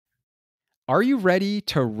Are you ready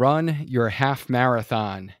to run your half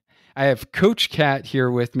marathon? I have Coach Kat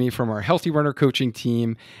here with me from our Healthy Runner coaching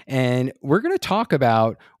team, and we're going to talk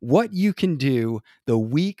about what you can do the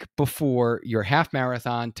week before your half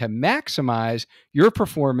marathon to maximize your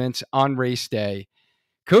performance on race day.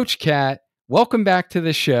 Coach Kat, welcome back to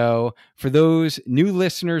the show. For those new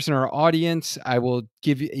listeners in our audience, I will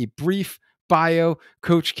give you a brief bio.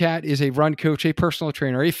 Coach Kat is a run coach, a personal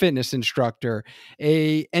trainer, a fitness instructor,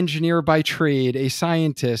 a engineer by trade, a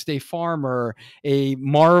scientist, a farmer, a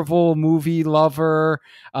Marvel movie lover.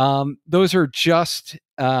 Those are just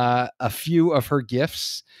a few of her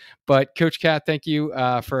gifts. But Coach Kat, thank you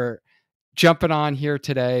for jumping on here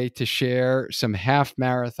today to share some half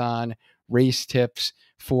marathon race tips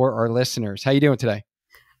for our listeners. How you doing today?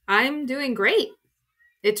 I'm doing great.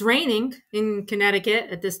 It's raining in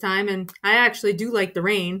Connecticut at this time, and I actually do like the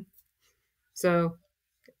rain. So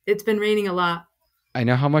it's been raining a lot. I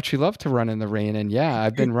know how much you love to run in the rain. And yeah,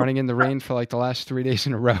 I've been running in the rain for like the last 3 days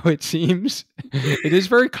in a row, it seems. It is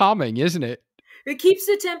very calming, isn't it? It keeps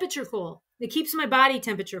the temperature cool. It keeps my body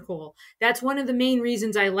temperature cool. That's one of the main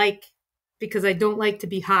reasons I like, because I don't like to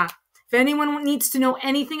be hot. If anyone needs to know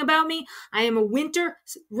anything about me, I am a winter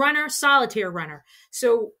runner, solitaire runner.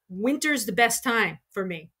 So winter's the best time for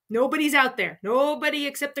me. Nobody's out there. Nobody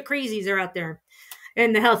except the crazies are out there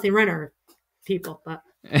and the healthy runner people. But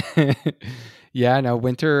yeah, no,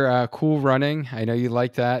 winter, cool running. I know you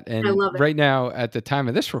like that. I And love it. right now, at the time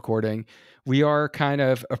of this recording, we are kind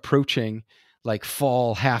of approaching like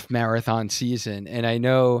fall half marathon season. And I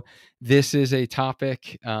know this is a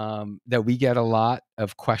topic that we get a lot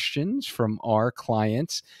of questions from our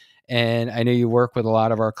clients. And I know you work with a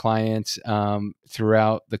lot of our clients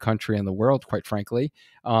throughout the country and the world, quite frankly,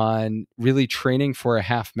 on really training for a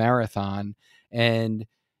half marathon. And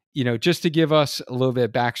just to give us a little bit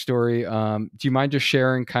of backstory, do you mind just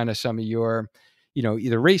sharing kind of some of your,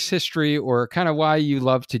 either race history or kind of why you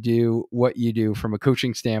love to do what you do from a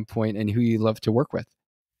coaching standpoint and who you love to work with?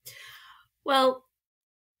 Well,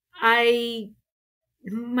 my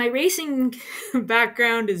racing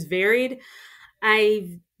background is varied.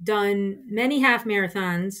 I've done many half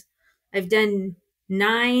marathons. I've done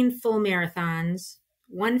 9 full marathons,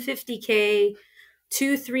 150K,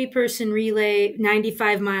 2 3-person relay,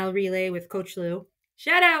 95-mile relay with Coach Lou.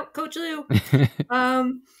 Shout out, Coach Lou.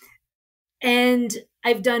 And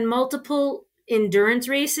I've done multiple endurance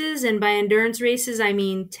races. And by endurance races, I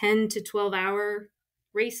mean 10 to 12-hour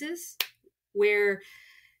races where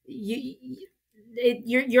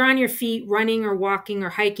you're on your feet running or walking or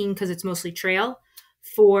hiking, because it's mostly trail,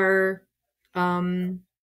 for a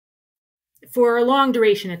long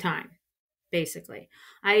duration of time. Basically,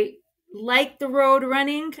 I like the road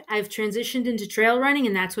running. I've transitioned into trail running,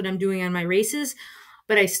 and that's what I'm doing on my races,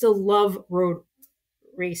 but I still love road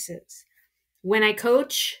races. When I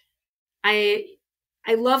coach, I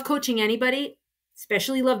love coaching anybody,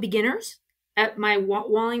 especially love beginners. At my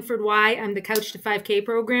Wallingford Y, I'm the Couch to 5K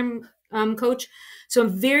program coach. So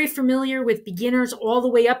I'm very familiar with beginners all the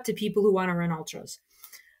way up to people who want to run ultras.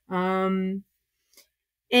 And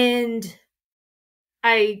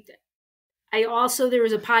I also, there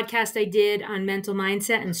was a podcast I did on mental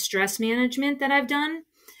mindset and stress management that I've done.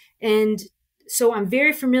 And so I'm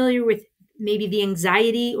very familiar with maybe the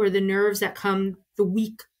anxiety or the nerves that come the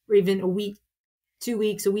week or even a week, 2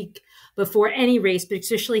 weeks, a week before any race, but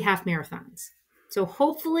especially half marathons. So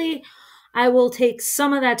hopefully I will take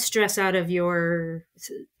some of that stress out of your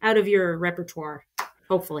repertoire.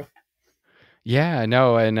 Hopefully. Yeah,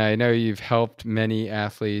 no, and I know you've helped many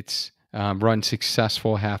athletes run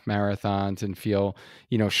successful half marathons and feel,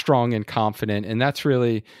 strong and confident. And that's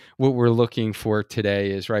really what we're looking for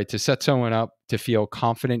today is, right, to set someone up to feel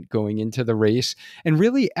confident going into the race and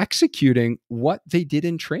really executing what they did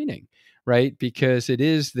in training, right? Because it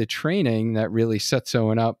is the training that really sets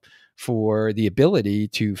someone up for the ability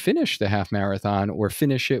to finish the half marathon or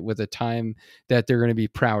finish it with a time that they're going to be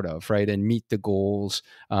proud of, right? And meet the goals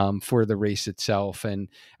for the race itself. And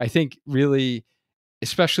I think really,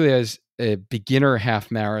 especially as a beginner half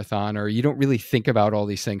marathoner, you don't really think about all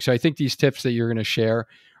these things. So I think these tips that you're going to share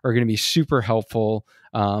are going to be super helpful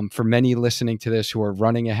for many listening to this who are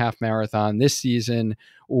running a half marathon this season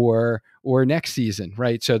or next season,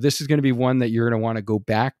 right? So this is going to be one that you're going to want to go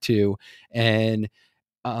back to. And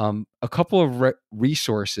a couple of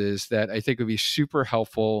resources that I think would be super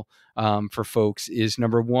helpful for folks is,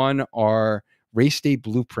 number one, our race day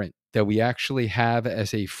blueprint that we actually have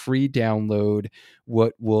as a free download,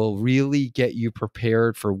 what will really get you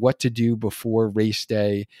prepared for what to do before race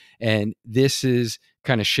day. And this is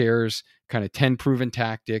kind of shares kind of 10 proven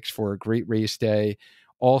tactics for a great race day,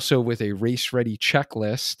 also with a race ready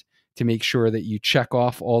checklist to make sure that you check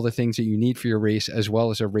off all the things that you need for your race, as well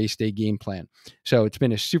as a race day game plan. So it's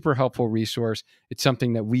been a super helpful resource. It's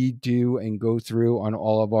something that we do and go through on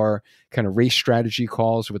all of our kind of race strategy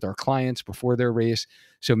calls with our clients before their race.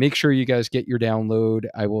 So make sure you guys get your download.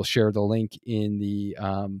 I will share the link in the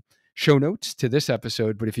show notes to this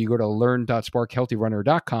episode, but if you go to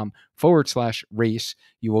learn.sparkhealthyrunner.com/race,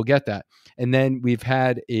 you will get that. And then we've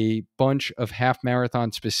had a bunch of half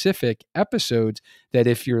marathon specific episodes that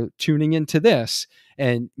if you're tuning into this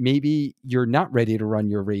and maybe you're not ready to run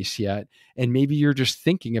your race yet, and maybe you're just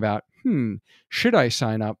thinking about, should I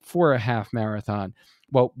sign up for a half marathon?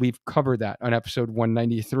 Well, we've covered that on episode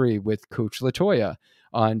 193 with Coach Latoya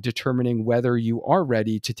on determining whether you are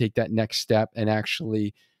ready to take that next step and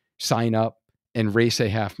actually sign up and race a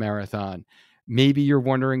half marathon. Maybe you're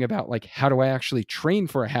wondering about like, how do I actually train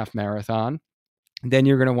for a half marathon? Then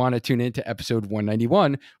you're going to want to tune into episode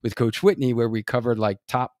 191 with Coach Whitney, where we covered like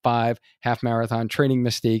top 5 half marathon training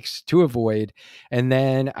mistakes to avoid. And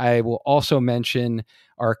then I will also mention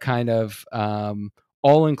our kind of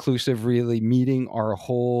all-inclusive, really meeting our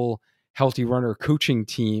whole Healthy Runner coaching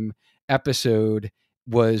team episode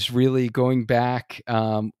was really going back,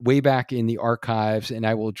 way back in the archives. And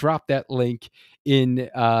I will drop that link in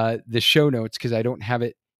the show notes because I don't have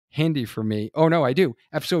it handy for me. Oh, no, I do.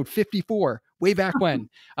 Episode 54, way back when,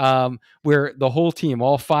 where the whole team,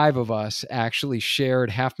 all 5 of us, actually shared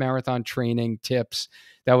half marathon training tips.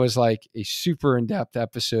 That was like a super in-depth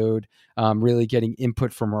episode, really getting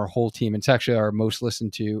input from our whole team. It's actually our most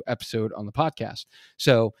listened to episode on the podcast.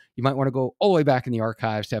 So you might want to go all the way back in the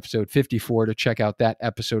archives to episode 54 to check out that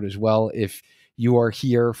episode as well. If you are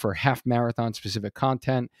here for half marathon specific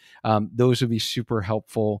content, those would be super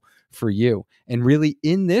helpful for you. And really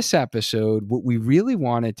in this episode, what we really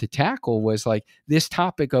wanted to tackle was like this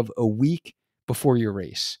topic of a week before your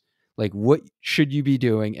race. Like, what should you be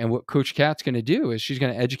doing? And what Coach Kat's going to do is she's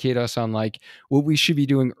going to educate us on like what we should be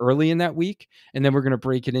doing early in that week. And then we're going to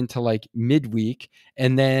break it into like midweek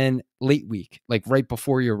and then late week, like right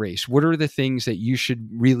before your race. What are the things that you should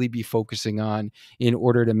really be focusing on in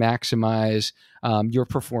order to maximize your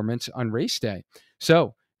performance on race day?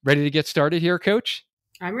 So ready to get started here, Coach?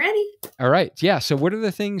 I'm ready. All right. Yeah. So what are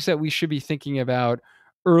the things that we should be thinking about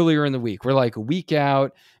earlier in the week? We're like a week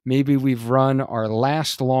out. Maybe we've run our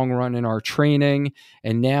last long run in our training,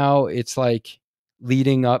 and now it's like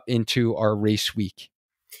leading up into our race week.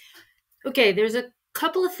 Okay. There's a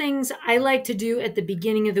couple of things I like to do at the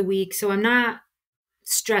beginning of the week, so I'm not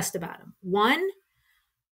stressed about them. One,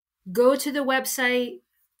 go to the website,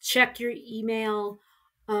 check your email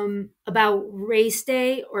about race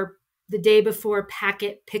day or the day before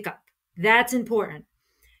packet pickup. That's important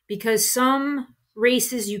because some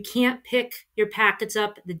races you can't pick your packets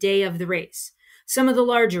up the day of the race. Some of the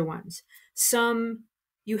larger ones. Some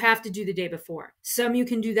you have to do the day before. Some you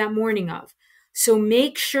can do that morning of. So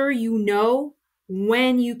make sure you know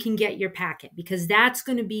when you can get your packet because that's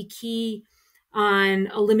going to be key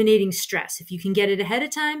on eliminating stress. If you can get it ahead of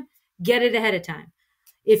time, get it ahead of time.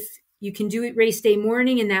 If you can do it race day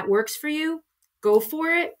morning and that works for you, go for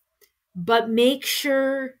it. But make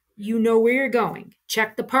sure you know where you're going.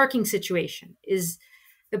 Check the parking situation. Is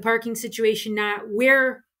the parking situation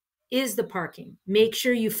where is the parking? Make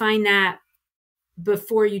sure you find that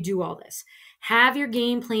before you do all this. Have your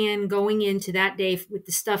game plan going into that day with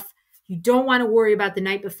the stuff you don't want to worry about the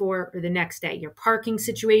night before or the next day. Your parking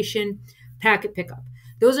situation, packet pickup.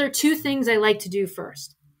 Those are 2 things I like to do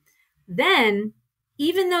first. Then,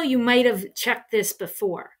 even though you might have checked this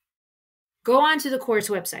before, go onto the course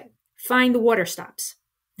website. Find the water stops.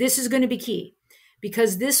 This is going to be key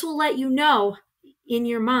because this will let you know in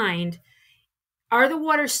your mind, are the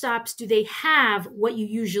water stops, do they have what you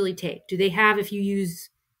usually take? Do they have, if you use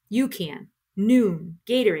UCAN, Noon,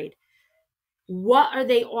 Gatorade, what are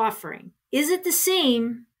they offering? Is it the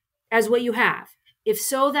same as what you have? If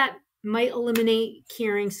so, that might eliminate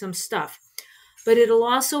carrying some stuff, but it'll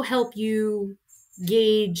also help you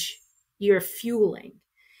gauge your fueling.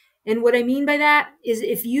 And what I mean by that is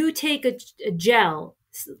if you take a gel,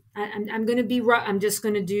 I'm just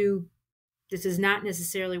going to do, this is not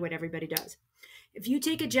necessarily what everybody does. If you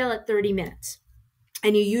take a gel at 30 minutes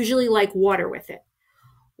and you usually like water with it,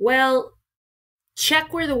 well,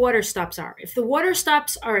 check where the water stops are. If the water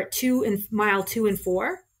stops are at mile 2 and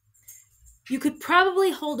 4, you could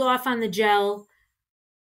probably hold off on the gel.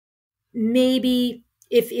 Maybe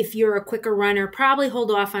if you're a quicker runner, probably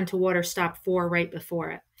hold off onto water stop 4 right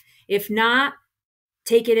before it. If not,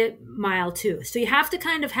 take it at mile 2. So you have to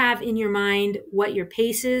kind of have in your mind what your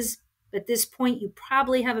pace is. At this point, you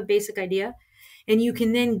probably have a basic idea. And you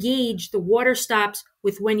can then gauge the water stops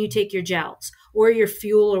with when you take your gels or your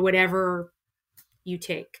fuel or whatever you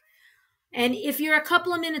take. And if you're a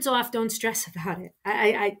couple of minutes off, don't stress about it.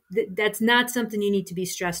 That's not something you need to be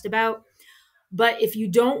stressed about. But if you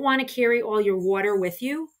don't want to carry all your water with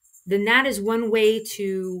you, then that is one way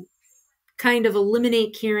to kind of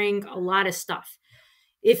eliminate carrying a lot of stuff.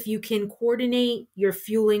 If you can coordinate your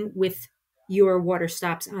fueling with your water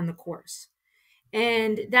stops on the course.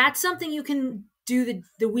 And that's something you can do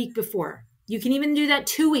the week before. You can even do that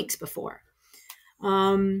 2 weeks before.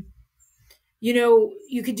 You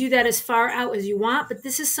could do that as far out as you want, but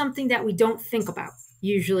this is something that we don't think about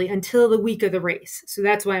usually until the week of the race. So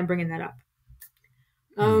that's why I'm bringing that up.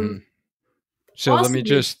 Mm-hmm. So Also, let me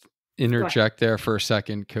just interject there for a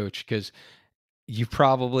second, Coach, because you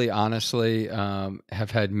probably honestly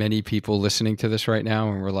have had many people listening to this right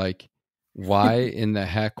now and we're like, why in the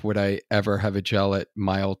heck would I ever have a gel at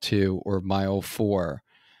mile 2 or mile 4?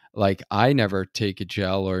 Like, I never take a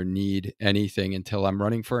gel or need anything until I'm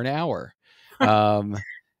running for an hour.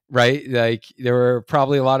 Right? Like, there were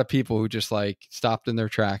probably a lot of people who just like stopped in their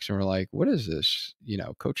tracks and were like, what is this,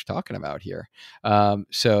 coach talking about here?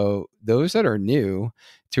 So those that are new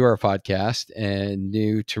to our podcast and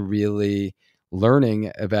new to really learning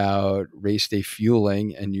about race day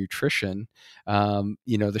fueling and nutrition,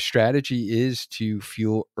 the strategy is to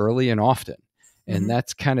fuel early and often. And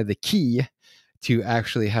that's kind of the key to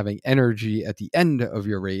actually having energy at the end of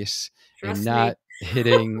your race. Trust and not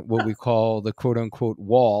hitting what we call the quote unquote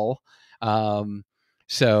wall.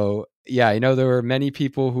 So yeah, I know there were many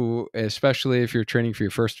people who, especially if you're training for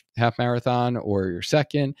your first half marathon or your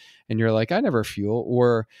second, and you're like, I never fuel,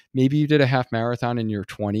 or maybe you did a half marathon in your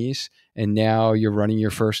 20s and now you're running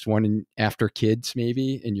your first one after kids,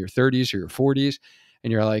 maybe in your 30s or your 40s.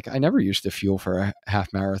 And you're like, I never used to fuel for a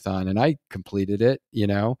half marathon and I completed it.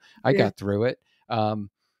 I got through it.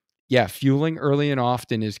 Fueling early and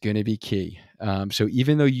often is going to be key. So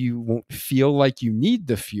even though you won't feel like you need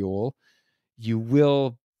the fuel, you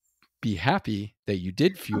will be happy that you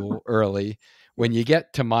did fuel early when you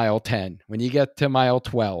get to mile 10, when you get to mile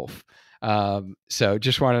 12. So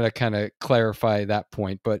just wanted to kind of clarify that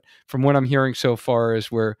point. But from what I'm hearing so far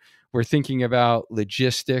is we're thinking about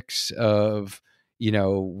logistics of,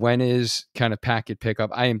 when is kind of packet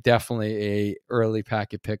pickup. I am definitely a early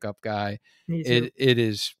packet pickup guy. It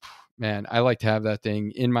is, man, I like to have that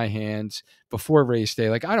thing in my hands before race day.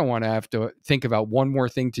 Like, I don't want to have to think about one more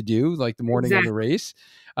thing to do, like the morning of the race.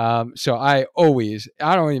 So I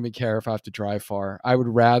don't even care if I have to drive far. I would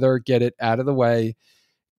rather get it out of the way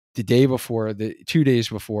the day before, the 2 days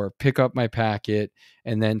before, pick up my packet.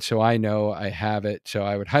 And then, so I know I have it. So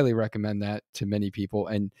I would highly recommend that to many people.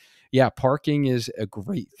 And yeah, parking is a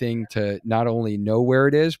great thing to not only know where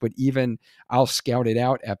it is, but even I'll scout it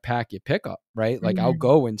out at packet pickup, right? Like I'll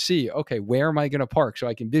go and see, okay, where am I going to park? So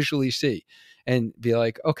I can visually see and be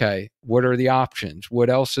like, okay, what are the options? What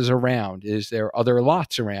else is around? Is there other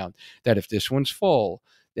lots around that if this one's full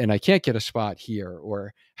and I can't get a spot here?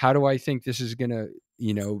 Or how do I think this is going to,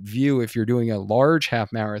 view if you're doing a large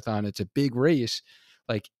half marathon, it's a big race.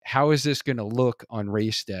 Like, how is this going to look on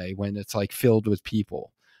race day when it's like filled with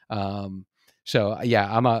people? So yeah,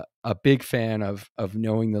 I'm a big fan of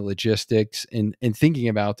knowing the logistics and thinking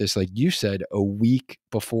about this, like you said, a week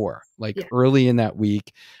before, like early in that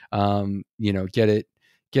week, get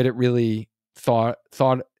it really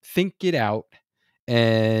think it out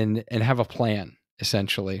and have a plan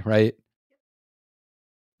essentially. Right.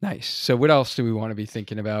 Nice. So what else do we want to be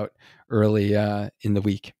thinking about early, in the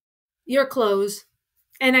week? Your clothes.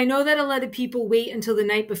 And I know that a lot of people wait until the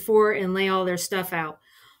night before and lay all their stuff out.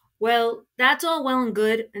 Well, that's all well and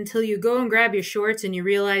good until you go and grab your shorts and you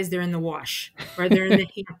realize they're in the wash or they're in the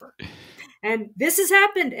hamper. And this has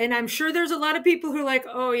happened. And I'm sure there's a lot of people who are like,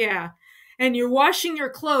 oh, yeah. And you're washing your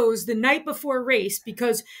clothes the night before race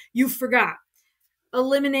because you forgot.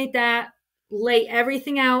 Eliminate that. Lay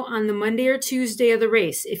everything out on the Monday or Tuesday of the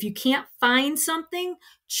race. If you can't find something,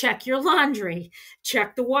 check your laundry.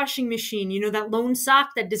 Check the washing machine. That lone sock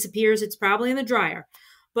that disappears, it's probably in the dryer.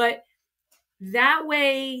 But that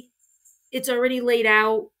way, it's already laid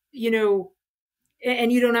out,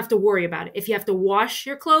 and you don't have to worry about it. If you have to wash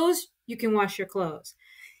your clothes, you can wash your clothes.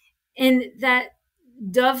 And that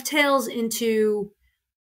dovetails into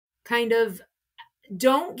kind of,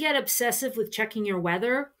 don't get obsessive with checking your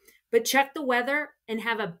weather, but check the weather and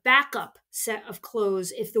have a backup set of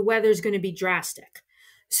clothes if the weather's going to be drastic.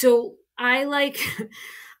 So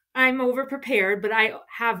I'm over prepared, but I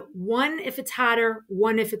have one if it's hotter,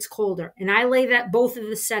 one if it's colder. And I lay both of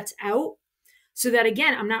the sets out so that,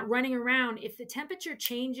 again, I'm not running around. If the temperature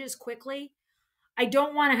changes quickly, I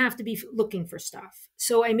don't want to have to be looking for stuff.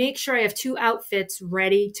 So I make sure I have 2 outfits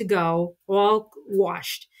ready to go, all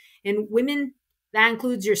washed. And women, that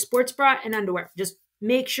includes your sports bra and underwear. Just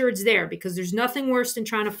make sure it's there, because there's nothing worse than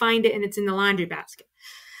trying to find it and it's in the laundry basket.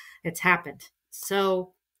 It's happened.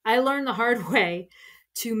 So I learned the hard way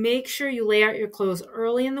to make sure you lay out your clothes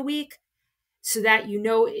early in the week so that you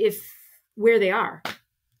know where they are. I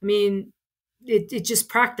mean, it's just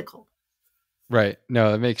practical. Right.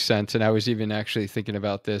 No, that makes sense. And I was even actually thinking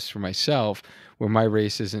about this for myself, where my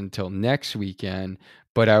race is until next weekend.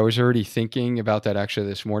 But I was already thinking about that actually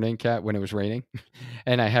this morning, Kat, when it was raining.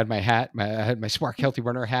 And I had my hat, I had my Spark Healthy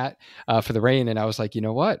Runner hat for the rain. And I was like, you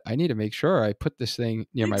know what? I need to make sure I put this thing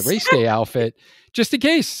near my race day outfit just in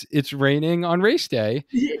case it's raining on race day.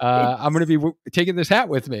 I'm going to be taking this hat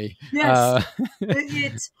with me. Yes.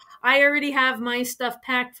 I already have my stuff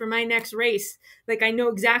packed for my next race. Like, I know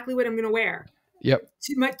exactly what I'm going to wear. Yep.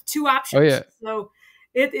 2 options. Oh, yeah. So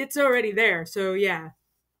it's already there. So yeah,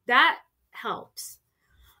 that helps.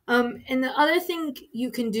 And the other thing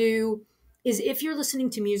you can do is, if you're listening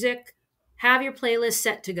to music, have your playlist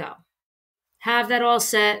set to go. Have that all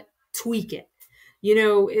set, tweak it. You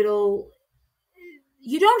know,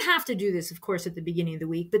 you don't have to do this, of course, at the beginning of the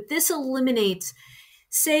week, but this eliminates,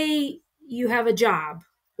 say you have a job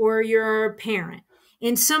or you're a parent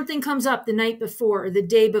and something comes up the night before or the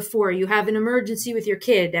day before, you have an emergency with your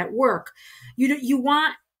kid at work. You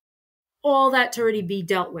want all that to already be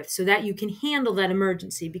dealt with so that you can handle that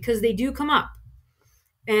emergency, because they do come up.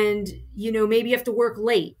 And, maybe you have to work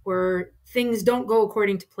late or things don't go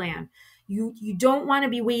according to plan. You don't want to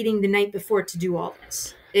be waiting the night before to do all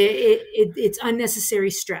this. It's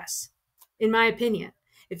unnecessary stress, in my opinion.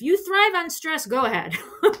 If you thrive on stress, go ahead.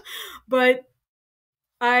 But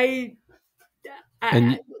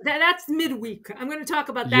that's midweek. I'm going to talk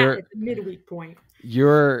about that at the midweek point.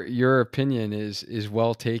 Your opinion is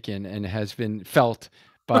well taken and has been felt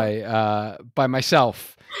by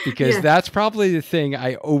myself, because that's probably the thing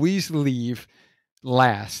I always leave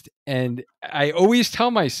last. And I always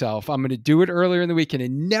tell myself I'm going to do it earlier in the week, and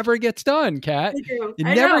it never gets done, Kat. It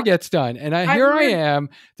never gets done. And I am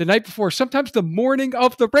the night before, sometimes the morning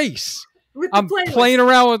of the race. I'm playing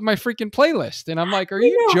around with my freaking playlist, and I'm like, are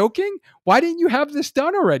you joking? Why didn't you have this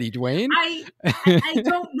done already, Dwayne? I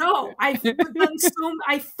don't know. I've done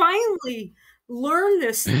I finally learned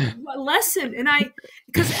this lesson, and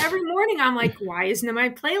because every morning I'm like, why isn't it my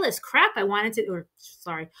playlist? Crap, I wanted to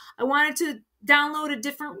download a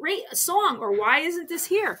different song, or why isn't this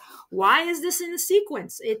here? Why is this in the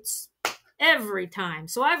sequence? It's every time.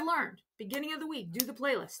 So I've learned, beginning of the week, do the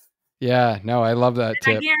playlist. Yeah, no, I love that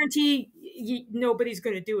tip. I guarantee nobody's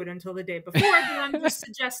going to do it until the day before, but I'm just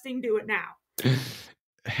suggesting do it now.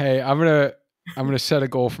 Hey, I'm gonna set a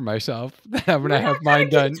goal for myself that I'm gonna have mine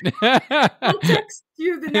done. I'll text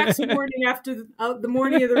you the next morning after the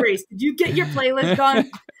morning of the race. Did you get your playlist done?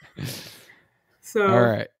 So, all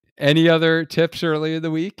right. Any other tips early in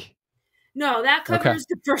the week? No, that covers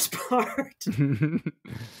the first part.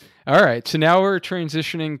 All right. So now we're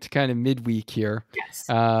transitioning to kind of midweek here. Yes.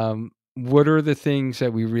 What are the things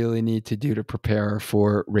that we really need to do to prepare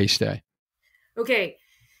for race day? Okay.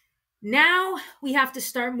 Now we have to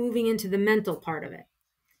start moving into the mental part of it.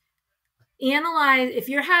 Analyze if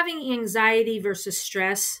you're having anxiety versus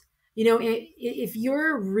stress. If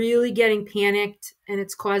you're really getting panicked and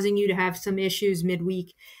it's causing you to have some issues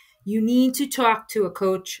midweek, you need to talk to a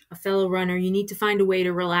coach, a fellow runner. You need to find a way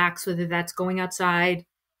to relax, whether that's going outside,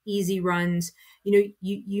 easy runs. You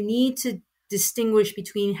need to distinguish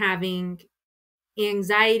between having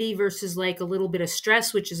anxiety versus like a little bit of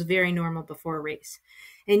stress, which is very normal before a race.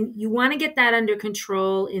 And you want to get that under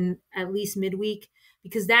control in at least midweek,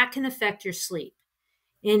 because that can affect your sleep.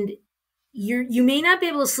 And you may not be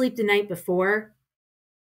able to sleep the night before.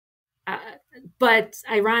 But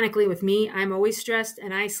ironically with me, I'm always stressed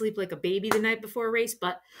and I sleep like a baby the night before a race.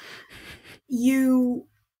 But you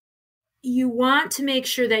want to make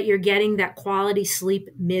sure that you're getting that quality sleep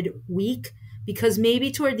midweek, because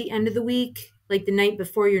maybe toward the end of the week, like the night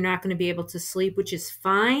before, you're not going to be able to sleep, which is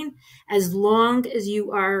fine as long as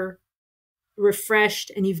you are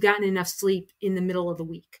refreshed and you've gotten enough sleep in the middle of the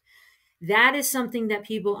week. That is something that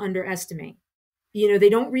people underestimate. They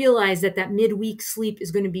don't realize that midweek sleep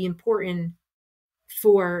is going to be important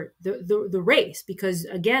for the race, because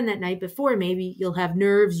again, that night before, maybe you'll have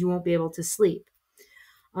nerves, you won't be able to sleep.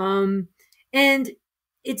 And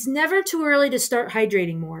it's never too early to start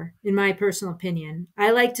hydrating more, in my personal opinion.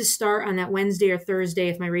 I like to start on that Wednesday or Thursday,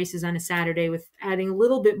 if my race is on a Saturday, with adding a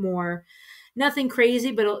little bit more. Nothing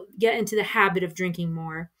crazy, but I'll get into the habit of drinking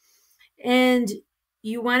more. And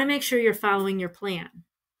you want to make sure you're following your plan.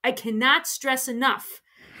 I cannot stress enough.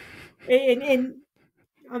 And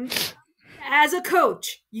um, as a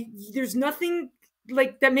coach, there's nothing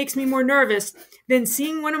like that makes me more nervous than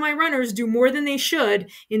seeing one of my runners do more than they should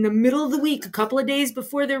in the middle of the week, a couple of days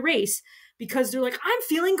before their race, because they're like, I'm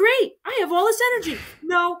feeling great. I have all this energy.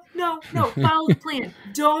 No, no, no. Follow the plan.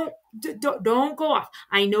 Don't go off.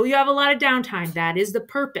 I know you have a lot of downtime. That is the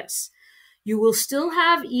purpose. You will still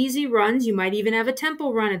have easy runs. You might even have a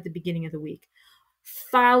tempo run at the beginning of the week.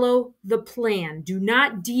 Follow the plan. Do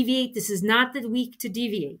not deviate. This is not the week to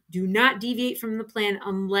deviate. Do not deviate from the plan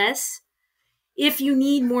unless if you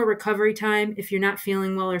need more recovery time, if you're not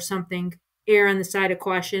feeling well or something, err on the side of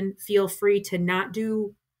caution. Feel free to not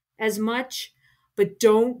do as much, but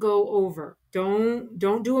don't go over. Don't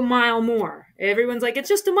do a mile more. Everyone's like, it's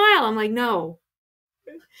just a mile. I'm like, no.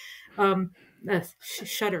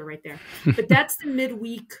 Shudder right there. But that's the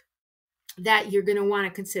midweek that you're going to want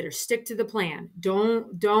to consider. Stick to the plan.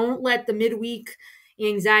 Don't let the midweek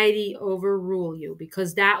anxiety overrule you,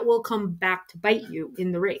 because that will come back to bite you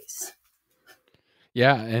in the race.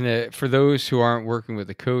 Yeah, and for those who aren't working with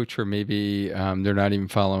a coach, or maybe they're not even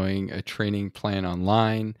following a training plan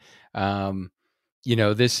online,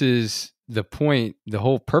 this is the point. The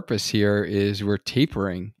whole purpose here is we're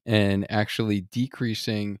tapering and actually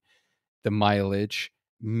decreasing the mileage,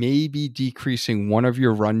 maybe decreasing one of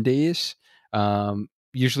your run days,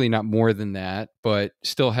 usually not more than that, but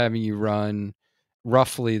still having you run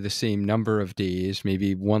roughly the same number of days,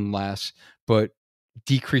 maybe one less, but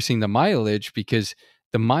decreasing the mileage, because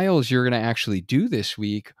the miles you're going to actually do this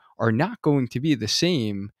week are not going to be the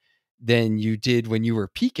same than you did when you were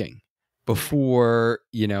peaking before,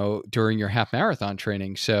 during your half marathon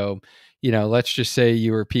training. So, let's just say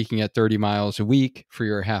you were peaking at 30 miles a week for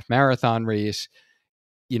your half marathon race.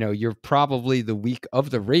 You're probably the week of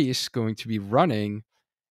the race going to be running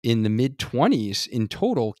in the mid 20s in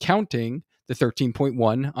total, counting the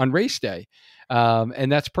 13.1 on race day.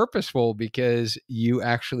 And that's purposeful because you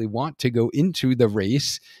actually want to go into the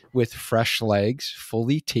race with fresh legs,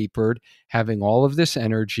 fully tapered, having all of this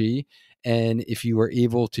energy. And if you were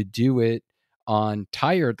able to do it on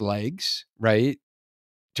tired legs, right,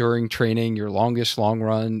 during training, your longest long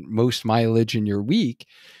run, most mileage in your week,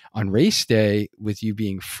 on race day with you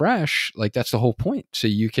being fresh, like that's the whole point. So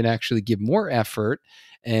you can actually give more effort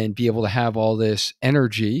and be able to have all this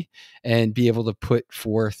energy and be able to put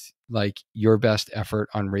forth like your best effort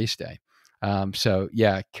on race day. So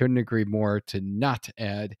yeah, couldn't agree more to not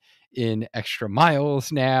add in extra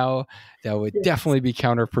miles now. That would definitely be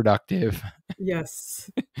counterproductive. Yes.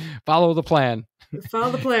 Follow the plan.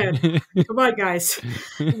 Follow the plan. Come on, guys.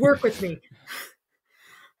 Work with me.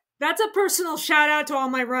 That's a personal shout out to all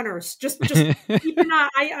my runners. Just keep an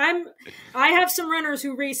eye. I have some runners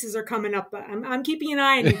whose races are coming up, but I'm keeping an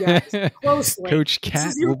eye on you guys closely. Coach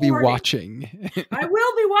Cat will be watching. I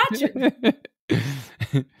will be watching.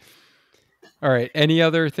 All right. Any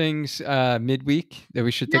other things midweek that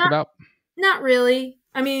we should think about? Not really.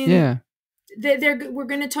 I mean, yeah. We're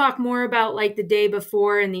going to talk more about like the day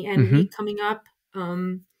before and the end week coming up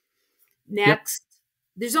next. Yep.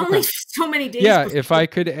 There's only so many days. Yeah, if I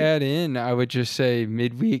could add in, I would just say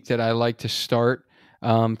midweek that I like to start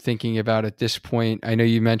thinking about at this point. I know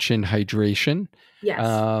you mentioned hydration.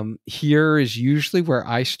 Yes. Here is usually where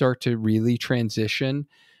I start to really transition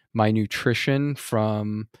my nutrition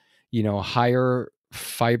from, higher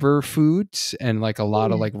fiber foods and like a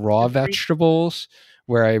lot of like raw vegetables,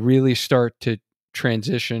 where I really start to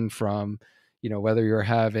transition from, whether you're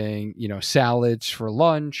having, salads for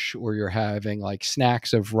lunch, or you're having like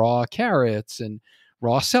snacks of raw carrots and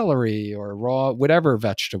raw celery or raw whatever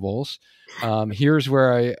vegetables. Here's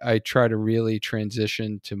where I try to really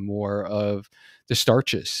transition to more of the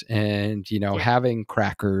starches and, having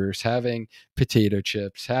crackers, having potato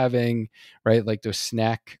chips, having, right, like those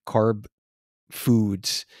snack carb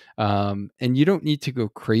foods. And you don't need to go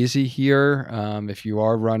crazy here. If you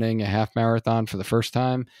are running a half marathon for the first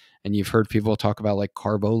time and you've heard people talk about like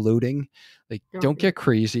carbo loading, like don't get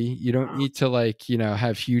crazy. You don't need to like,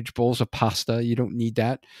 have huge bowls of pasta. You don't need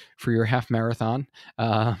that for your half marathon.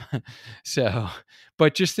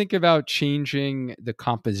 But just think about changing the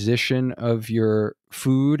composition of your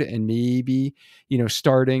food and maybe,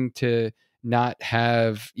 starting to not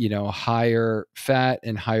have, higher fat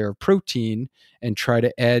and higher protein, and try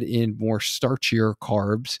to add in more starchier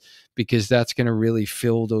carbs, because that's going to really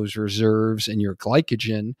fill those reserves in your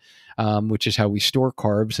glycogen, which is how we store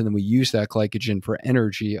carbs. And then we use that glycogen for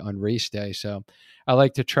energy on race day. So I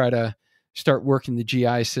like to try to start working the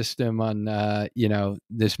GI system on,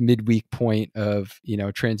 this midweek point of,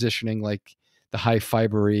 transitioning like the high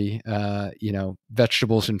fibery,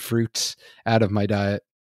 vegetables and fruits out of my diet.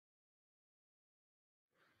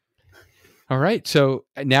 All right. So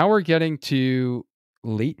now we're getting to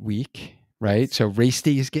late week, right? So race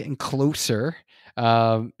day is getting closer.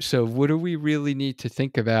 So what do we really need to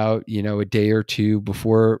think about, a day or two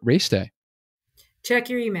before race day? Check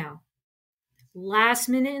your email. Last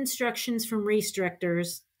minute instructions from race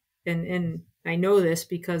directors, and I know this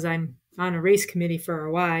because I'm on a race committee for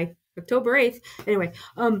a Y, October 8th. Anyway,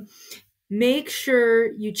 make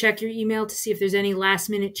sure you check your email to see if there's any last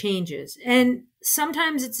minute changes. And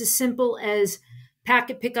sometimes it's as simple as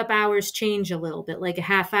packet pickup hours change a little bit, like a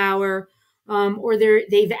half hour, or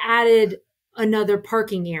they've added another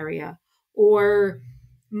parking area, or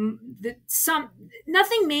some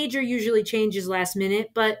nothing major usually changes last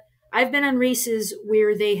minute, but I've been on races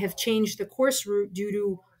where they have changed the course route due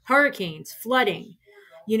to hurricanes, flooding,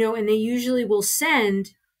 and they usually will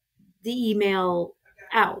send the email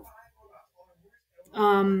out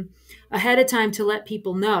um, ahead of time to let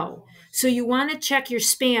people know. So you want to check your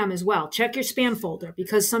spam as well. Check your spam folder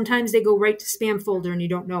because sometimes they go right to spam folder and you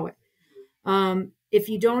don't know it. If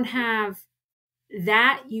you don't have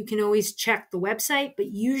that, you can always check the website, but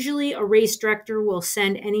usually a race director will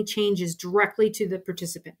send any changes directly to the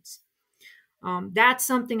participants. That's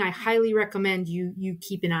something I highly recommend you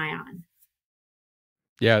keep an eye on.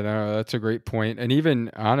 Yeah, no, that's a great point. And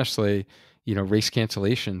even honestly, race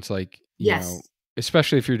cancellations, like, Yes.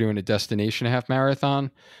 especially if you're doing a destination half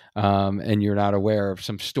marathon, and you're not aware of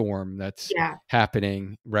some storm that's Yeah.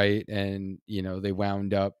 happening, right? And, they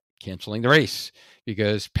wound up canceling the race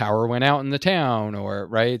because power went out in the town, or,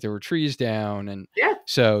 right, there were trees down. And Yeah.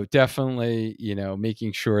 so definitely,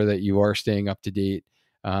 making sure that you are staying up to date,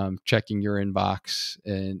 checking your inbox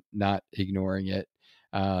and not ignoring it.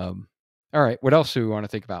 All right. What else do we want to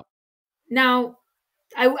think about? Now,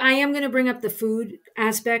 I am going to bring up the food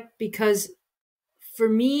aspect because for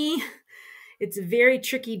me, it's a very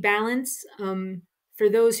tricky balance. For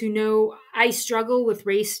those who know, I struggle with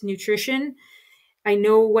race nutrition. I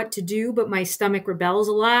know what to do, but my stomach rebels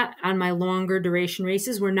a lot on my longer duration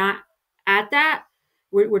races. We're not at that.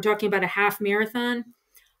 We're talking about a half marathon.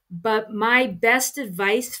 But my best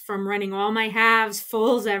advice from running all my halves,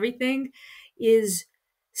 fulls, everything is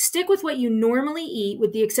stick with what you normally eat,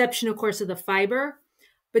 with the exception, of course, of the fiber,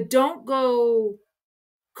 but don't go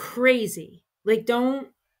crazy. Like,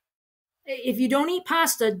 if you don't eat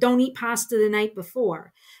pasta, don't eat pasta the night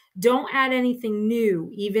before. Don't add anything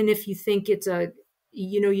new, even if you think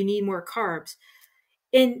you need more carbs.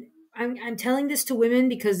 And I'm telling this to women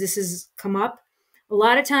because this has come up. A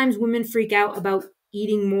lot of times women freak out about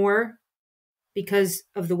eating more because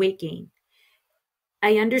of the weight gain.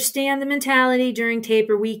 I understand the mentality during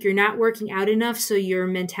taper week. You're not working out enough, so your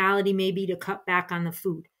mentality may be to cut back on the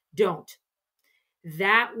food. Don't.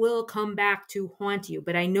 That will come back to haunt you.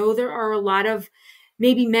 But I know there are a lot of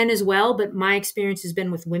maybe men as well, but my experience has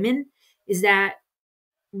been with women is that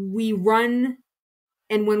we run,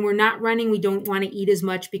 and when we're not running, we don't want to eat as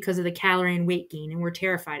much because of the calorie and weight gain, and we're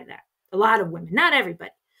terrified of that. A lot of women, not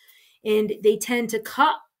everybody. And they tend to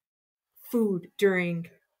cut food during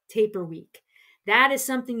taper week. That is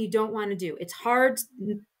something you don't want to do. It's hard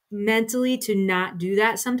mentally to not do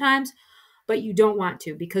that sometimes, but you don't want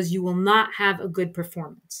to because you will not have a good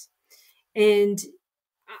performance. And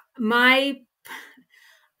I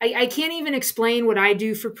can't even explain what I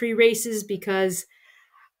do for pre-races because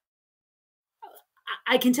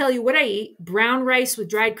I can tell you what I eat. Brown rice with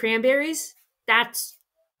dried cranberries. That's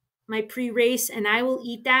my pre-race, and I will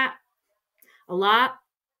eat that a lot,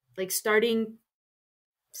 like starting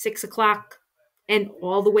 6 o'clock and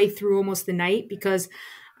all the way through almost the night because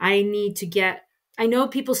I need to get. I know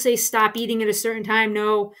people say stop eating at a certain time.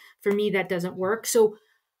 No, for me that doesn't work. So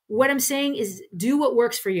what I'm saying is do what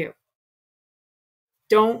works for you.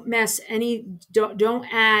 Don't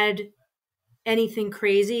add anything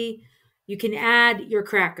crazy. You can add your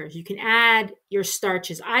crackers. You can add your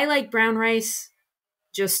starches. I like brown rice.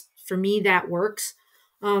 Just for me, that works.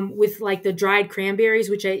 With like the dried cranberries,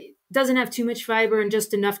 which doesn't have too much fiber and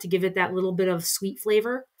just enough to give it that little bit of sweet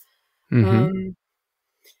flavor. Mm-hmm.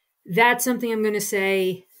 That's something I'm going to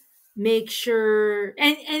say. Make sure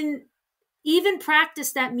and even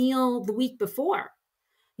practice that meal the week before.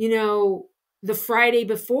 The Friday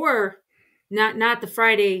before, not the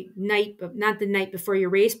Friday night, not the night before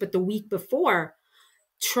your race, but the week before.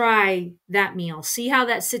 Try that meal. See how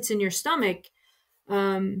that sits in your stomach,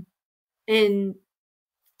 and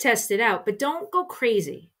test it out. But don't go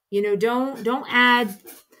crazy. Don't add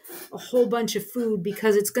a whole bunch of food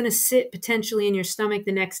because it's going to sit potentially in your stomach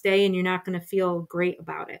the next day, and you're not going to feel great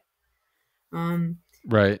about it.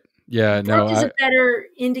 Right. Yeah. No. Brooke is a better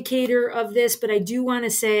indicator of this, but I do want to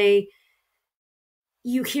say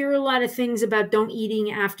you hear a lot of things about don't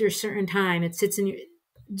eating after a certain time. It sits in your,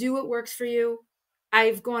 do what works for you.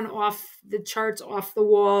 I've gone off the charts, off the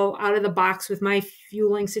wall, out of the box with my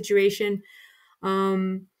fueling situation.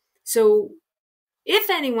 Um, so if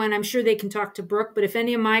anyone, I'm sure they can talk to Brooke, but if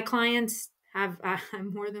any of my clients have,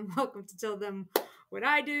 I'm more than welcome to tell them what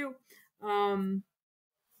I do.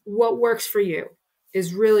 What works for you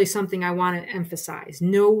is really something I want to emphasize.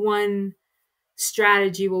 No one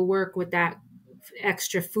strategy will work with that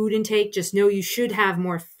extra food intake. Just know you should have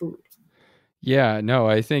more food. Yeah, no,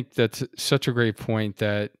 I think that's such a great point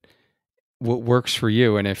that what works for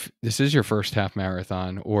you. And if this is your first half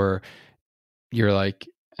marathon, or you're like,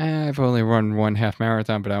 I've only run one half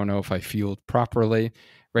marathon, but I don't know if I fueled properly,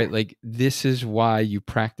 right? Yeah. Like, this is why you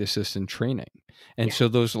practice this in training. And Yeah. so,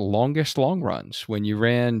 those longest long runs, when you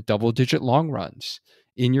ran double digit long runs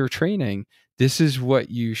in your training, this is what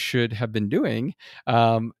you should have been doing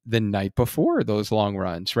the night before those long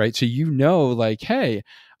runs, right? So, like, hey,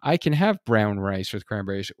 I can have brown rice with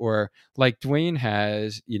cranberries, or like Dwayne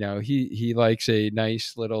has, he likes a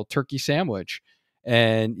nice little turkey sandwich,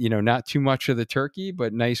 and not too much of the turkey,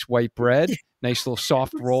 but nice white bread, nice little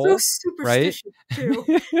soft We're so roll, right? superstitious too.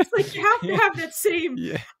 It's like you have to have that same.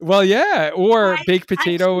 Yeah. Well, yeah. Or baked I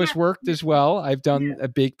potato has can't. worked as well. I've done Yeah. a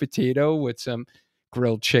baked potato with some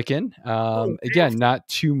grilled chicken. Oh, Again, nasty. not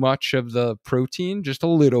too much of the protein, just a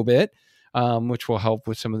little bit, which will help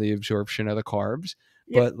with some of the absorption of the carbs.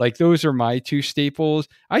 Yep. But like, those are my two staples.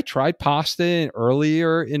 I tried pasta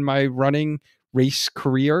earlier in my running race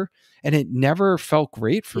career, and it never felt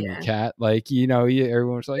great for me, Yeah. Kat. Like,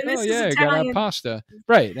 everyone's like, And oh this is yeah, I gotta have Italian. pasta.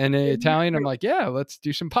 Right. And in Italian, I'm No, like, yeah, let's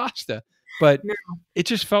do some pasta. But no, it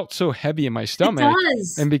just felt so heavy in my it stomach.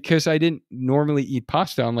 does. And because I didn't normally eat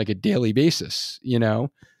pasta on like a daily basis.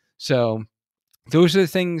 So those are the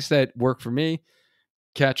things that work for me.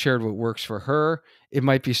 Kat shared what works for her. It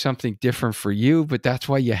might be something different for you, but that's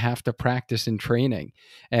why you have to practice in training.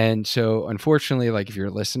 And so, unfortunately, like, if you're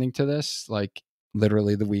listening to this, like,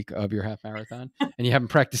 literally the week of your half marathon, and you haven't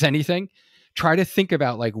practiced anything, try to think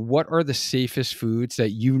about, like, what are the safest foods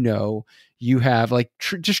that you have. Like,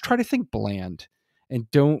 just try to think bland, and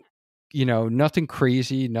don't, nothing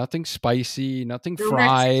crazy, nothing spicy, nothing No Mexican.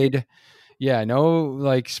 fried. Yeah, no,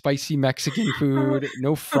 like, spicy Mexican food,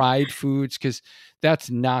 no fried foods, because that's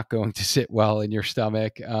not going to sit well in your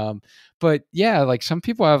stomach. But yeah, like, some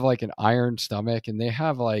people have like an iron stomach, and they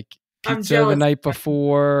have like I'm pizza the jealous. night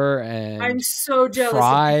before I'm and so jealous of people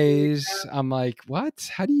like fries. that. I'm like, what?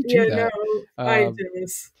 How do you do Yeah, no, that? I'm Um,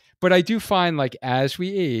 jealous. but I do find, like, as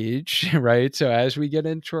we age, right? So as we get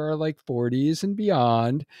into our like 40s and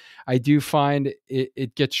beyond, I do find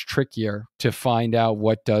it gets trickier to find out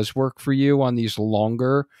what does work for you on these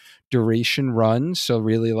longer duration runs. So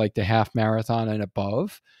really, like, the half marathon and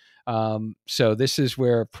above. So this is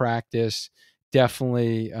where practice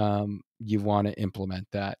definitely, you want to implement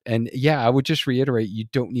that. And yeah, I would just reiterate, you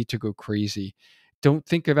don't need to go crazy. Don't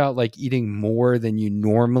think about like eating more than you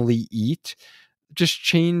normally eat. Just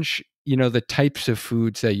change, the types of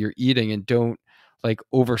foods that you're eating, and don't like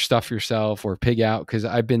overstuff yourself or pig out, because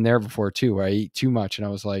I've been there before too, where I eat too much and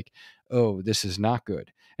I was like, oh, this is not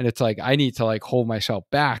good. And it's like, I need to like hold myself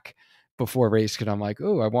back before race, because I'm like,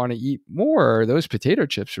 oh, I want to eat more. Those potato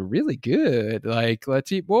chips are really good, like,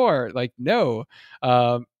 let's eat more. Like, no,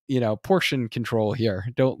 portion control here.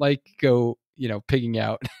 Don't like go, pigging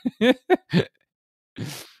out.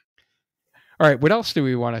 All right, what else do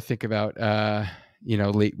we want to think about,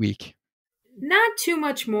 late week? Not too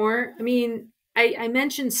much more. I mean, I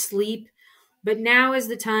mentioned sleep, but now is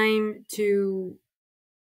the time to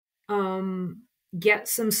um, get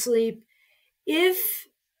some sleep. If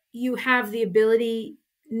you have the ability,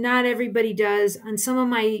 not everybody does. On some of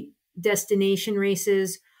my destination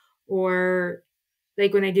races, or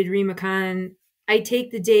like when I did Remacon, I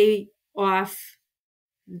take the day off,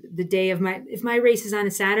 the day of if my race is on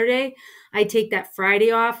a Saturday, I take that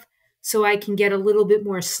Friday off so I can get a little bit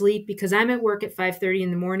more sleep, because I'm at work at 5:30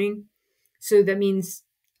 in the morning. So that means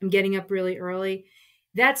I'm getting up really early.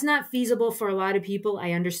 That's not feasible for a lot of people.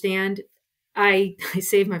 I understand. I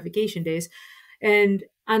save my vacation days. And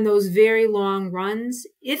on those very long runs,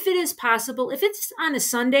 if it is possible, if it's on a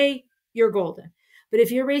Sunday, you're golden. But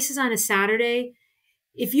if your race is on a Saturday,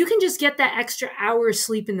 if you can just get that extra hour of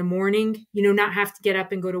sleep in the morning, not have to get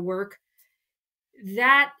up and go to work,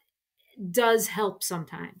 that does help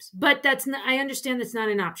sometimes. But that's not, I understand that's not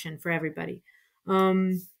an option for everybody.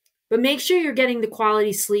 Um, but make sure you're getting the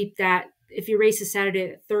quality sleep that if your race is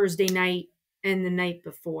Saturday, Thursday night, and the night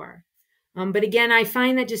before. But again, I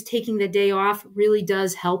find that just taking the day off really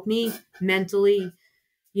does help me mentally,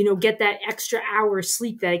 get that extra hour of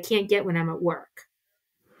sleep that I can't get when I'm at work.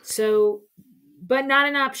 So, but not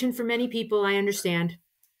an option for many people, I understand.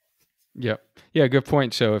 Yep. Yeah, good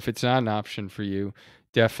point. So if it's not an option for you,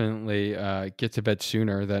 definitely get to bed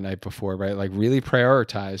sooner the night before, right? Like really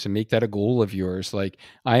prioritize and make that a goal of yours. Like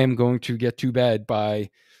I am going to get to bed by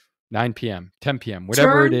 9 p.m., 10 p.m.,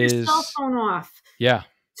 whatever it Turn your cell is. phone off. Yeah.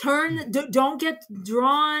 Don't get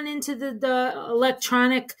drawn into the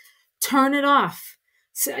electronic. Turn it off.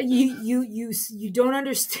 So you don't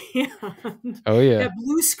understand. Oh yeah. That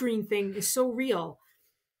blue screen thing is so real.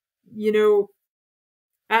 You know,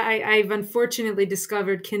 I've unfortunately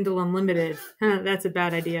discovered Kindle Unlimited. That's a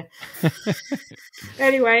bad idea.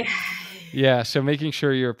 Anyway. Yeah, so making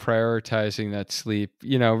sure you're prioritizing that sleep,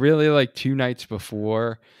 really like 2 nights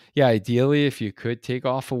before. Yeah, ideally, if you could take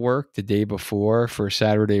off of work the day before for a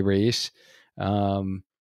Saturday race, um,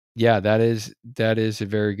 yeah, that is a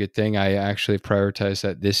very good thing. I actually prioritized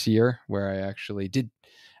that this year, where I actually did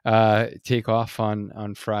take off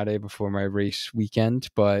on Friday before my race weekend,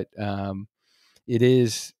 but it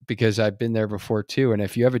is because I've been there before too. And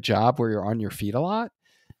if you have a job where you're on your feet a lot,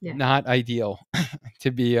 Yeah, not ideal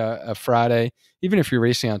to be a Friday, even if you're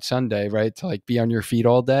racing on Sunday, right? To like be on your feet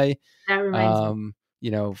all day. that reminds me.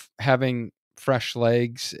 Having fresh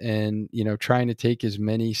legs and, trying to take as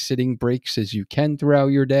many sitting breaks as you can throughout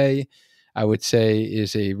your day, I would say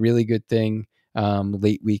is a really good thing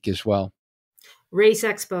late week as well. Race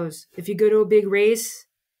expos. If you go to a big race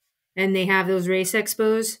and they have those race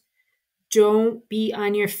expos, don't be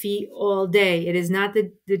on your feet all day. It is not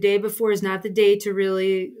the day before is not the day to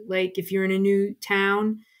really, like, if you're in a new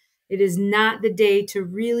town, it is not the day to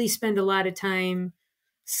really spend a lot of time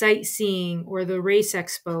sightseeing or the race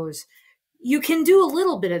expos. You can do a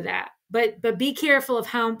little bit of that, but be careful of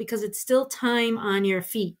how, because it's still time on your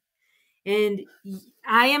feet. And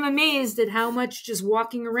I am amazed at how much just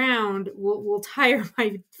walking around will tire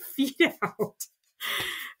my feet out.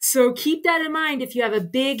 So keep that in mind if you have a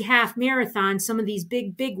big half marathon, some of these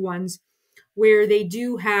big ones where they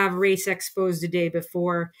do have race expos the day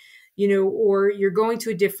before, or you're going to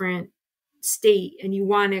a different state and you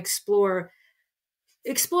want to explore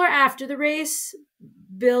after the race,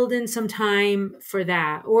 build in some time for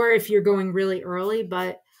that. Or if you're going really early,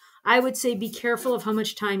 but I would say be careful of how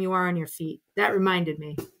much time you are on your feet. That reminded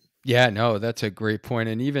me. Yeah, no, that's a great point.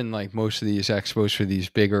 And even like most of these expos for these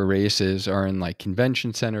bigger races are in like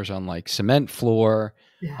convention centers on like cement floor.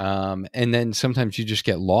 Yeah. And then sometimes you just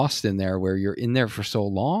get lost in there where you're in there for so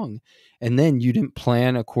long. And then you didn't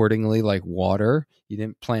plan accordingly, like water, you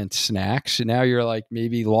didn't plan snacks. And now you're like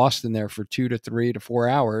maybe lost in there for 2 to 3 to 4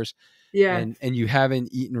 hours Yeah. and you haven't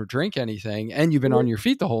eaten or drink anything and you've been on your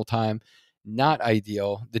feet the whole time. Not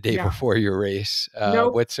ideal the day No. before your race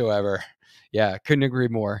Nope. whatsoever. Yeah, couldn't agree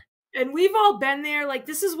more. And we've all been there. Like,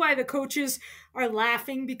 this is why the coaches are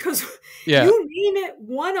laughing, because Yeah. you name it,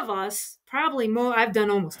 one of us, probably more, I've done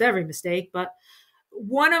almost every mistake, but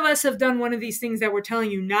one of us have done one of these things that we're telling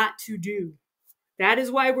you not to do. That is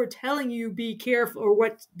why we're telling you be careful,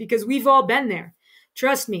 because we've all been there.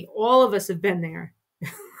 Trust me, all of us have been there.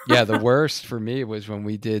 Yeah, the worst for me was when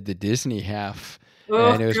we did the Disney half, and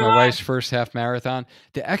Oh it was my God. wife's first half marathon.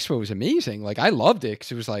 The expo was amazing. Like I loved it because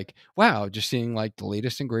it was like, wow, just seeing like the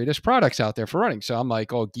latest and greatest products out there for running. So I'm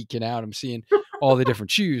like all geeking out. I'm seeing all the different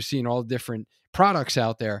shoes, seeing all the different products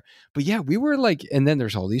out there. But yeah, we were like, and then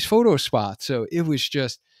there's all these photo spots. So it was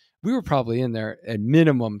just, we were probably in there at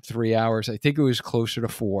minimum 3 hours. I think it was closer to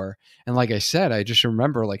 4. And like I said, I just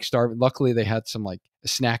remember like starving. Luckily, they had some like a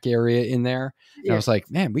snack area in there. And I Yeah. was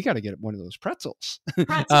like, man, we got to get one of those pretzels.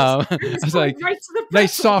 Pretzels. I I was was going like, right to the nice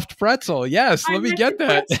pretzels. soft pretzel. Yes, I let me meant the get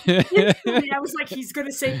that. pretzels instantly. I was like, he's going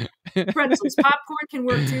to say pretzels. Popcorn can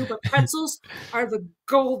work too, but pretzels are the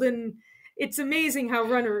golden. It's amazing how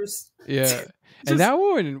runners Yeah. And just that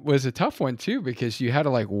one was a tough one too, because you had to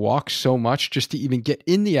like walk so much just to even get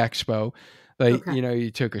in the expo. Like, okay. you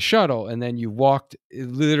took a shuttle and then you walked,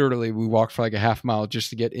 literally, we walked for like a half mile just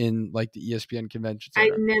to get in like the ESPN convention I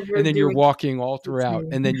center. never And then do you're it walking all with throughout. me.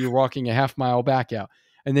 And then you're walking a half mile back out.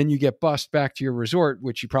 And then you get bussed back to your resort,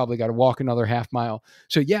 which you probably got to walk another half mile.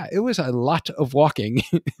 So yeah, it was a lot of walking.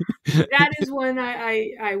 That is one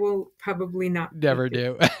I will probably not Never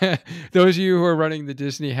do. do. Those of you who are running the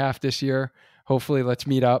Disney half this year, hopefully let's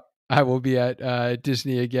meet up. I will be at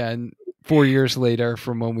Disney again 4 years later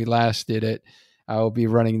from when we last did it. I will be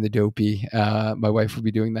running the Dopey. My wife will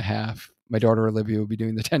be doing the half. My daughter Olivia will be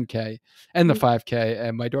doing the 10K and the 5K.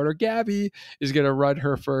 And my daughter Gabby is going to run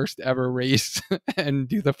her first ever race and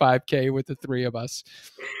do the 5K with the three of us.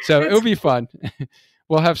 So it'll That's be fun.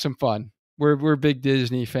 We'll have some fun. We're a big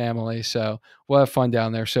Disney family, so we'll have fun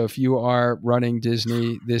down there. So if you are running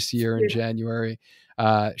Disney this year in January,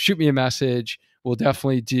 shoot me a message. we'll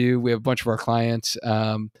definitely we have a bunch of our clients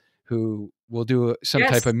who will do some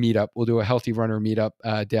type Yes. of meetup. We'll do a healthy runner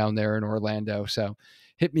meetup down there in Orlando. So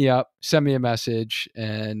hit me up, send me a message,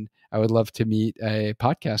 and I would love to meet a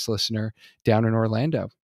podcast listener down in Orlando.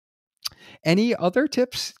 Any other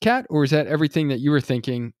tips, Kat, or is that everything that you were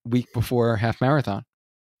thinking week before half marathon?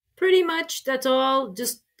 Pretty much that's all.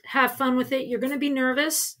 Just have fun with it. You're going to be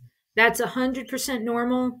nervous. That's 100%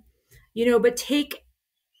 normal, but take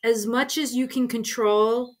as much as you can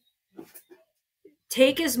control.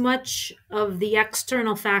 Take as much of the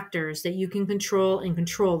external factors that you can control and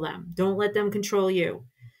control them. Don't let them control you.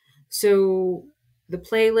 So the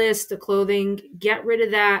playlist, the clothing, get rid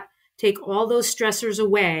of that. Take all those stressors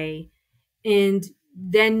away. And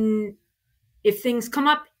then if things come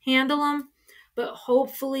up, handle them. But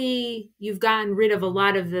hopefully you've gotten rid of a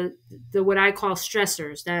lot of the what I call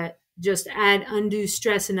stressors that just add undue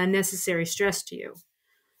stress and unnecessary stress to you.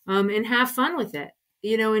 And have fun with it.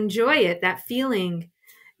 Enjoy it, that feeling,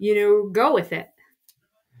 go with it.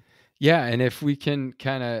 Yeah, and if we can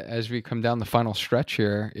kind of, as we come down the final stretch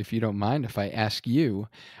here, if you don't mind, if I ask you,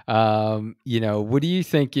 what do you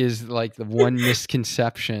think is like the one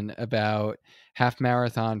misconception about half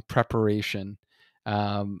marathon preparation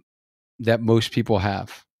that most people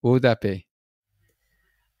have? What would that be?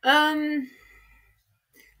 Um,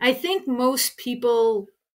 I think most people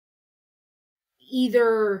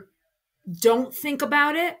either don't think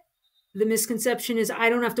about it. The misconception is I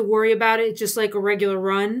don't have to worry about it. It's just like a regular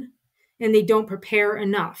run, and they don't prepare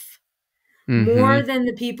enough. More Mm-hmm. than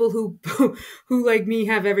the people who who like me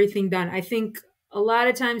have everything done. I think a lot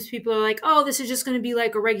of times people are like, "Oh, this is just going to be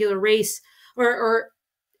like a regular race, or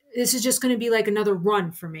this is just going to be like another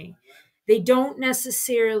run for me." They don't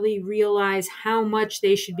necessarily realize how much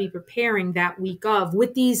they should be preparing that week of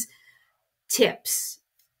with these tips.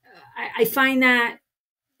 I find that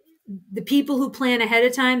the people who plan ahead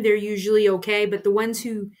of time, they're usually okay, but the ones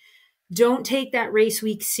who don't take that race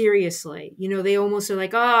week seriously, they almost are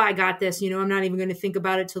like, oh, I got this, I'm not even going to think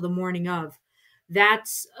about it till the morning of.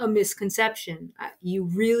 That's a misconception. You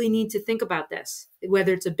really need to think about this,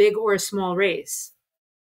 whether it's a big or a small race.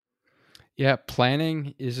 Yeah,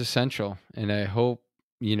 planning is essential. And I hope,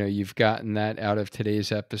 you've gotten that out of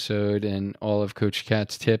today's episode and all of Coach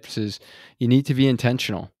Kat's tips is you need to be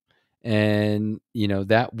intentional. And,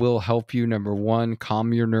 that will help you, number one,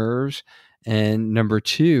 calm your nerves. And number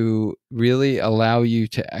two, really allow you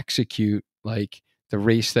to execute like the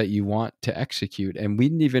race that you want to execute. And we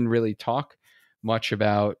didn't even really talk much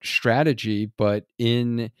about strategy, but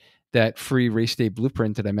in that free race day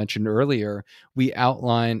blueprint that I mentioned earlier, we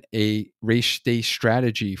outline a race day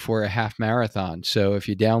strategy for a half marathon. So if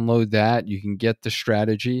you download that, you can get the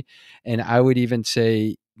strategy. And I would even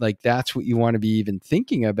say, like, that's what you want to be even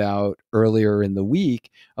thinking about earlier in the week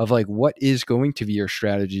of like, what is going to be your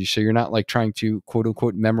strategy? So you're not like trying to quote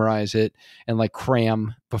unquote memorize it and like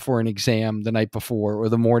cram before an exam the night before or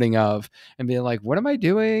the morning of and being like, what am I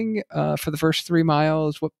doing for the first 3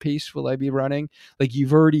 miles? What pace will I be running? Like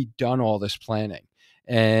you've already done all this planning.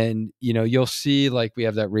 And you'll see like we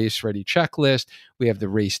have that race ready checklist, we have the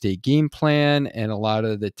race day game plan, and a lot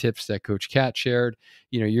of the tips that Coach Kat shared.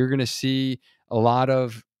 You're going to see a lot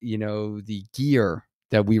of the gear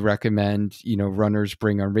that we recommend runners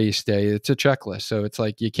bring on race day. It's a checklist, so it's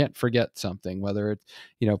like you can't forget something, whether it's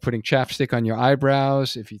putting chapstick on your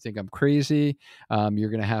eyebrows. If you think I'm crazy, you're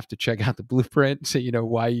going to have to check out the blueprint so you know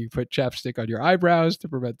why you put chapstick on your eyebrows to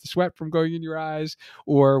prevent the sweat from going in your eyes,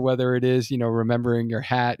 or whether it is remembering your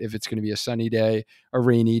hat if it's going to be a sunny day, a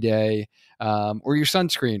rainy day, or your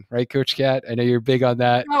sunscreen, right, Coach Kat? I know you're big on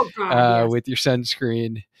that Oh God, yes. with your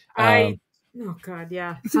sunscreen. I Oh God,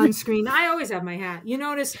 yeah. Sunscreen. I always have my hat. You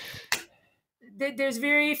notice there's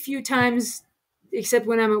very few times, except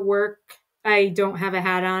when I'm at work, I don't have a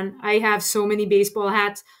hat on. I have so many baseball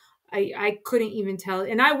hats. I couldn't even tell.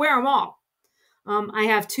 And I wear them all. I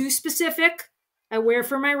have two specific I wear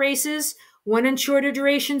for my races, one on shorter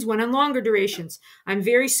durations, one on longer durations. I'm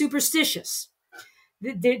very superstitious.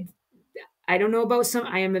 I don't know about some.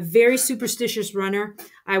 I am a very superstitious runner.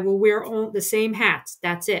 I will wear all the same hats.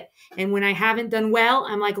 That's it. And when I haven't done well,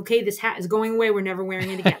 I'm like, okay, this hat is going away. We're never wearing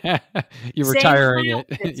it again. You're Same for retiring my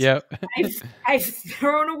it. outfits. Yep. I've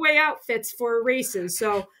thrown away outfits for races.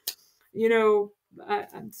 So,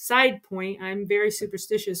 side point, I'm very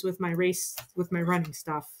superstitious with my race, with my running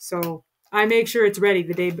stuff. So I make sure it's ready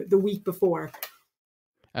the week before.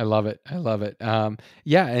 I love it. I love it.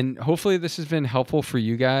 Yeah, and hopefully this has been helpful for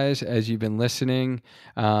you guys as you've been listening.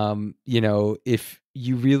 If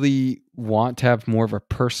you really want to have more of a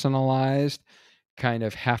personalized kind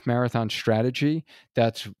of half marathon strategy,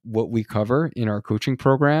 that's what we cover in our coaching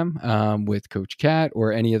program with Coach Kat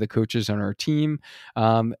or any of the coaches on our team.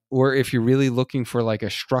 Or if you're really looking for like a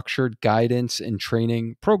structured guidance and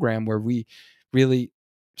training program where we really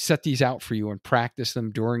set these out for you and practice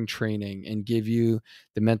them during training and give you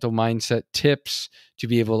the mental mindset tips to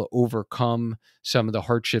be able to overcome some of the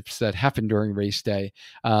hardships that happen during race day,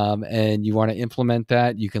 and you want to implement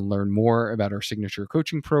that, you can learn more about our signature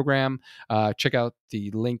coaching program. Check out the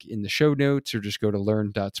link in the show notes or just go to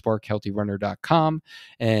learn.sparkhealthyrunner.com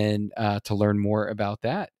and to learn more about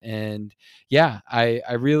that. And yeah,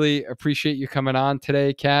 I really appreciate you coming on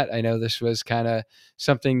today, Kat. I know this was kind of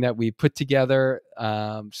something that we put together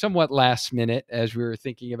somewhat last minute as we were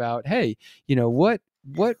thinking about, hey,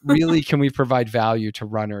 what really can we provide value to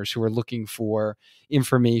runners who are looking for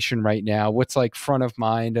information right now? What's like front of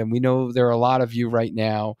mind? And we know there are a lot of you right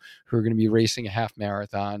now who are going to be racing a half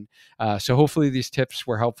marathon. So hopefully these tips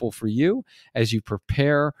were helpful for you as you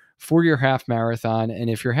prepare for your half marathon. And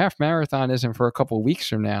if your half marathon isn't for a couple of weeks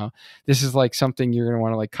from now, this is like something you're going to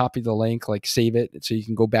want to like copy the link, like save it so you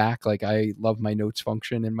can go back. Like I love my notes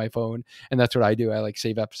function in my phone. And that's what I do. I like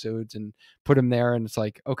save episodes and put them there. And it's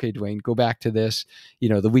like, okay, Dwayne, go back to this,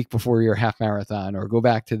 the week before your half marathon, or go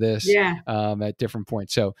back to this at different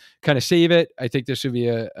points. So kind of save it. I think this would be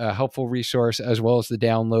a helpful resource as well as the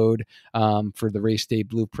download for the race day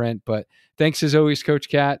blueprint. But thanks as always, Coach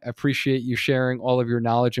Kat. I appreciate you sharing all of your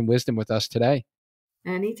knowledge and wisdom with us today.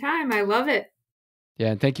 Anytime. I love it. Yeah,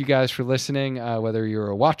 and thank you guys for listening, whether you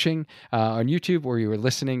were watching on YouTube or you were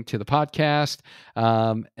listening to the podcast.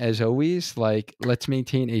 As always, let's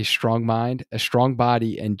maintain a strong mind, a strong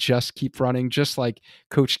body, and just keep running, just like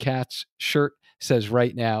Coach Kat's shirt says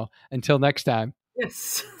right now. Until next time.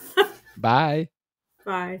 Yes. Bye.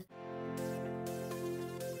 Bye.